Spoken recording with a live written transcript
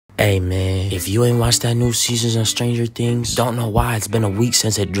Hey man, if you ain't watched that new season of Stranger Things, don't know why it's been a week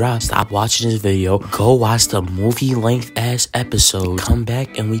since it dropped, stop watching this video, go watch the movie length ass episode, come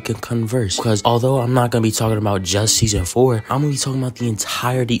back and we can converse. Because although I'm not gonna be talking about just season 4, I'm gonna be talking about the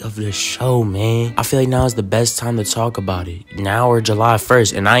entirety of the show, man. I feel like now is the best time to talk about it. Now or July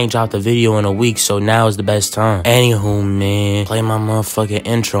 1st, and I ain't dropped a video in a week, so now is the best time. Anywho, man, play my motherfucking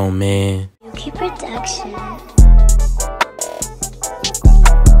intro, man. Keep protection.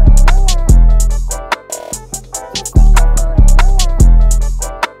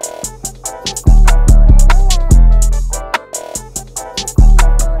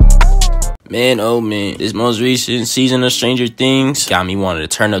 Man, oh man, this most recent season of Stranger Things got me wanting to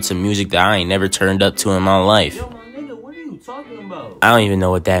turn up to music that I ain't never turned up to in my life. Yo, my nigga, what are you talking about? I don't even know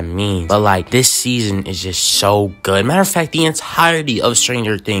what that means, but like, this season is just so good. Matter of fact, the entirety of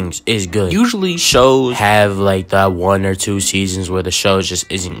Stranger Things is good. Usually shows have like that 1 or 2 seasons where the show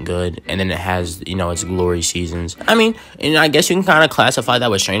just isn't good, and then it has, you know, its glory seasons. I mean, and I guess you can kind of classify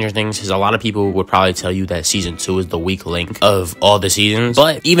that with Stranger Things, because a lot of people would probably tell you that season 2 is the weak link of all the seasons,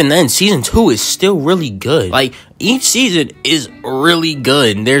 but even then, season 2 is still really good. Like, each season is really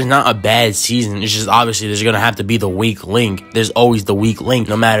good. There's not a bad season. It's just obviously there's gonna have to be the weak link. There's always the weak link,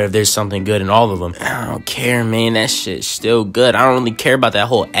 no matter if there's something good in all of them. I don't care, man. That shit's still good. I don't really care about that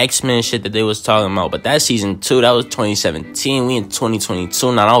whole X-Men shit that they was talking about. But that season 2, that was 2017. We in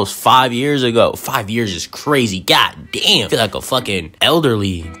 2022 now. That was 5 years ago. 5 years is crazy. God damn. I feel like a fucking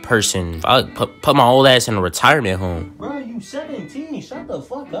elderly person. I put my old ass in a retirement home. Bro, you 17. Shut the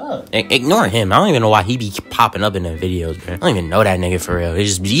fuck up. Ignore him. I don't even know why he be popping up in the videos, bro. I don't even know that nigga for real. It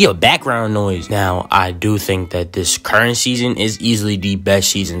just be a background noise. Now, I do think that this current season is easily the best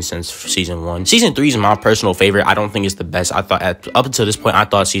season since season 1. Season 3 is my personal favorite. I don't think it's the best. I thought up until this point, I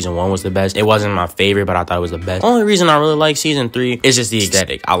thought season 1 was the best. It wasn't my favorite, but I thought it was the best. Only reason I really like season 3 is just the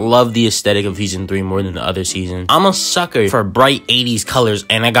aesthetic. I love the aesthetic of season 3 more than the other seasons. I'm a sucker for bright 80s colors,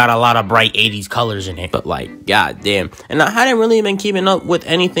 and I got a lot of bright 80s colors in it. But like, goddamn. And I hadn't really been keeping up with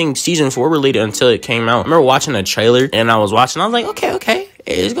anything season 4 related until it came out. I remember watching a trailer, and I was like, okay,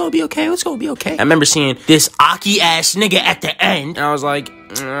 it's gonna be okay, it's gonna be okay. I remember seeing this Aki ass nigga at the end, and I was like,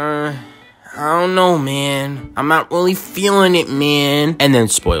 I don't know, man. I'm not really feeling it, man. And then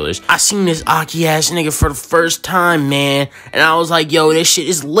spoilers. I seen this Aki ass nigga for the first time, man. And I was like, yo, this shit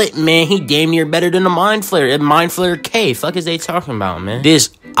is lit, man. He damn near better than the Mind Flayer. Mind Flayer K. Fuck is they talking about, man?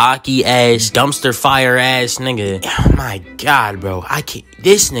 This Aki ass, dumpster fire ass nigga. Oh my god, bro. I can't.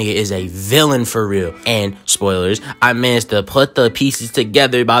 This nigga is a villain for real. And spoilers, I managed to put the pieces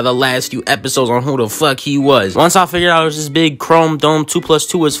together by the last few episodes on who the fuck he was. Once I figured out it was this big chrome dome, 2 +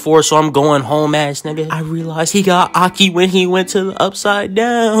 2 is 4, so I'm going home ass nigga. I realized he got Aki when he went to the upside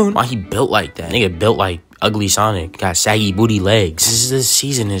down. Why he built like that? Nigga built like Ugly Sonic. Got saggy booty legs. This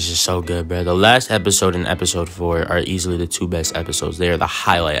season is just so good, bro. The last episode and episode 4 are easily the 2 best episodes. They are the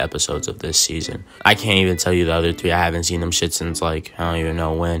highlight episodes of this season. I can't even tell you the other 3. I haven't seen them shit since like, I don't even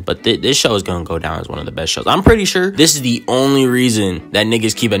know when. But this show is gonna go down as one of the best shows. I'm pretty sure this is the only reason that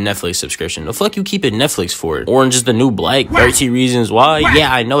niggas keep a Netflix subscription. The fuck you keep it Netflix for? Orange is the New Black? 30 Reasons Why?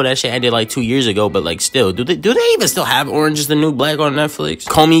 Yeah, I know that shit ended like 2 years ago, but like still, do they even still have Orange is the New Black on Netflix?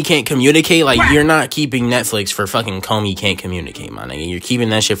 Comey Can't Communicate? Like, you're not keeping Netflix for fucking Comey Can't Communicate, my nigga. You're keeping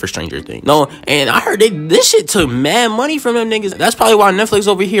that shit for Stranger Things. No, and I heard this shit took mad money from them niggas. That's probably why Netflix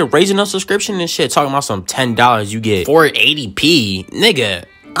over here raising up subscription and shit, talking about some $10 you get 480p. Nigga,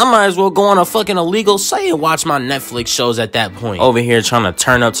 I might as well go on a fucking illegal site and watch my Netflix shows at that point. Over here trying to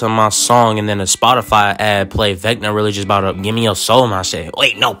turn up to my song, and then a Spotify ad play. Vecna really just about to give me your soul, my shit.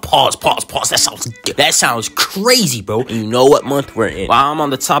 Wait, no, pause. That sounds crazy, bro. And you know what month we're in. While I'm on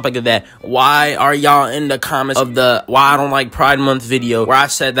the topic of that, why are y'all in the comments of the why I don't like Pride Month video, where I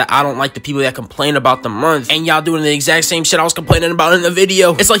said that I don't like the people that complain about the month, and y'all doing the exact same shit I was complaining about in the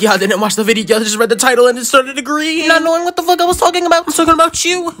video? It's like y'all didn't watch the video, y'all just read the title and it started agreeing, not knowing what the fuck I was talking about. I'm talking about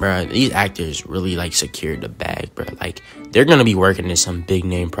you. Bruh, these actors really like secured the bag, bruh. Like, they're gonna be working in some big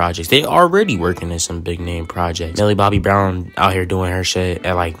name projects. They already working in some big name projects. Millie Bobby Brown out here doing her shit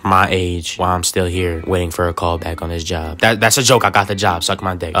at like my age, while I'm still here waiting for a call back on this job. That's a joke. I got the job. Suck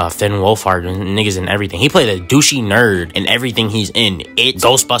my dick. Finn Wolfhard and niggas in everything. He played a douchey nerd in everything he's in. It,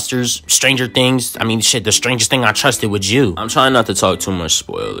 Ghostbusters, Stranger Things. I mean, shit, the strangest thing I trusted was you. I'm trying not to talk too much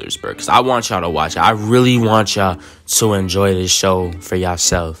spoilers, bro, because I want y'all to watch it. I really want y'all to enjoy this show for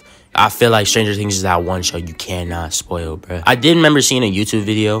yourself. I feel like Stranger Things is that one show you cannot spoil, bro. I did remember seeing a YouTube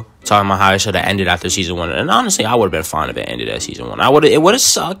video talking about how it should have ended after season 1. And honestly, I would have been fine if it ended at season 1. It would have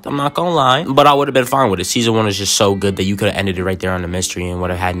sucked, I'm not gonna lie. But I would have been fine with it. Season 1 is just so good that you could have ended it right there on the mystery and would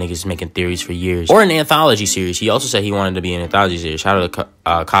have had niggas making theories for years. Or an anthology series. He also said he wanted to be an anthology series. Shout out to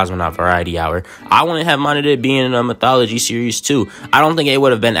Cosmonaut Variety Hour. I wouldn't have minded it being in a mythology series too. I don't think it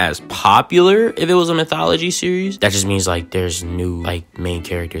would have been as popular if it was a mythology series. That just means like there's new like main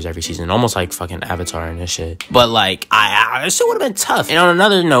characters every season, almost like fucking Avatar and this shit. But like it still would have been tough. And on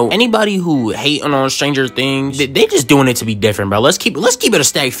another note, anybody who hate on Stranger Things, they just doing it to be different, bro. Let's keep it a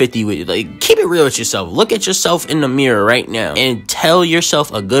stack 50 with, like, keep it real with yourself. Look at yourself in the mirror right now and tell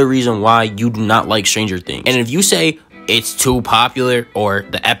yourself a good reason why you do not like Stranger Things. And if you say it's too popular or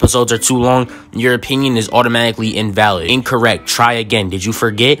the episodes are too long, your opinion is automatically invalid. Incorrect. Try again. Did you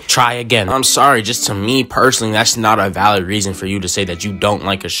forget? Try again. I'm sorry, just to me personally, that's not a valid reason for you to say that you don't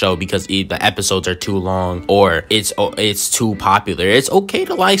like a show because the episodes are too long or it's too popular. It's okay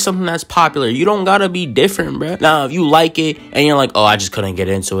to like something that's popular. You don't gotta be different, bro. Now, if you like it and you're like, oh, I just couldn't get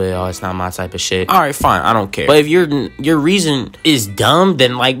into it, oh, it's not my type of shit, all right, fine, I don't care. But if your reason is dumb,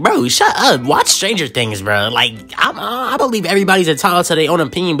 then like, bro, shut up. Watch Stranger Things, bro. Like, I believe everybody's entitled to their own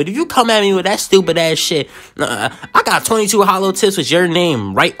opinion, but if you come at me with that stupid ass shit, I got 22 hollow tips with your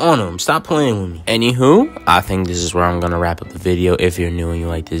name right on them. Stop playing with me. Anywho, I think this is where I'm gonna wrap up the video. If you're new and you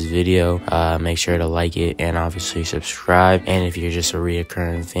like this video, make sure to like it and obviously subscribe. And if you're just a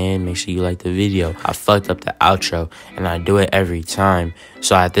reoccurring fan, make sure you like the video. I fucked up the outro and I do it every time.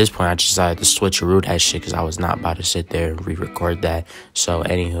 So at this point, I just decided to switcheroo that shit because I was not about to sit there and re-record that. So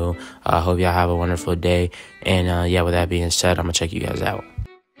anywho, I hope y'all have a wonderful day. And yeah, with that being said, I'm gonna check you guys out.